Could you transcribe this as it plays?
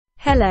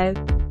Hello,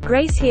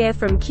 Grace here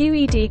from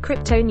Q.E.D.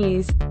 Crypto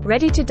News,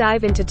 ready to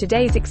dive into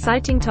today's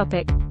exciting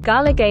topic,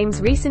 Gala Games'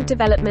 recent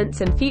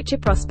developments and future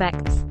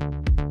prospects.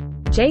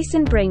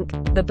 Jason Brink,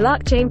 the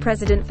blockchain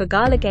president for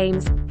Gala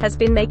Games, has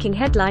been making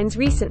headlines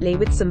recently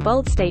with some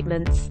bold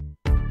statements.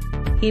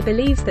 He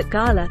believes that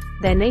Gala,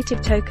 their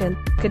native token,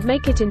 could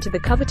make it into the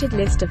coveted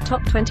list of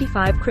top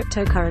 25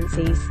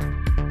 cryptocurrencies.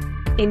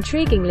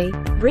 Intriguingly,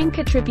 Brink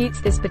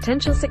attributes this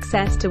potential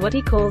success to what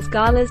he calls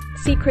Gala's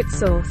secret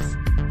sauce.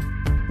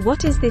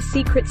 What is this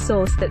secret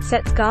sauce that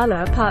sets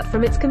Gala apart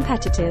from its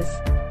competitors?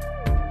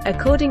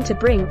 According to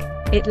Brink,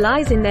 it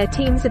lies in their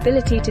team's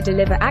ability to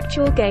deliver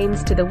actual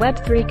games to the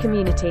Web3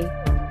 community.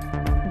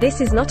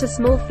 This is not a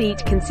small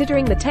feat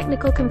considering the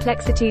technical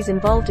complexities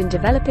involved in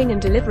developing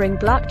and delivering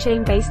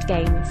blockchain-based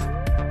games.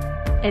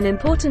 An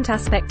important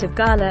aspect of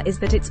Gala is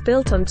that it's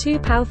built on two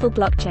powerful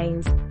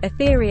blockchains,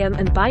 Ethereum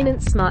and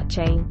Binance Smart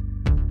Chain.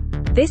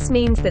 This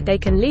means that they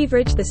can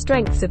leverage the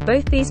strengths of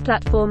both these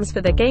platforms for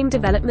their game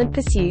development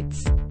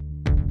pursuits.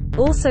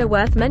 Also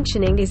worth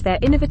mentioning is their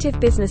innovative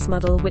business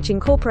model, which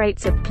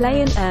incorporates a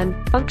play and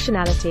earn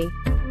functionality.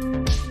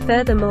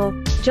 Furthermore,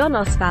 John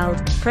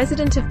Oswald,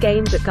 president of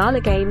games at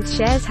Gala Games,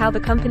 shares how the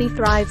company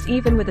thrives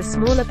even with a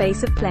smaller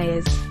base of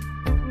players.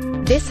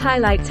 This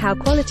highlights how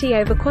quality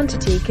over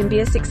quantity can be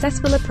a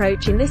successful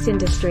approach in this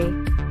industry.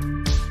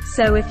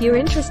 So if you're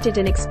interested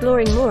in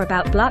exploring more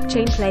about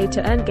blockchain play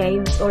to earn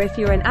games, or if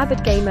you're an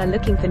avid gamer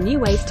looking for new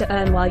ways to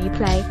earn while you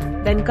play,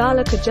 then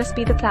Gala could just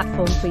be the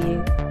platform for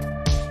you.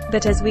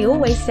 But as we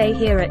always say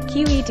here at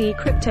Q.E.D.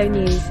 Crypto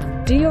News,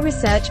 do your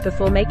research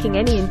before making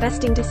any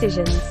investing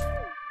decisions.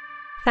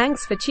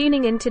 Thanks for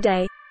tuning in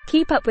today.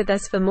 Keep up with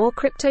us for more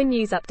crypto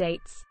news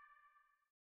updates.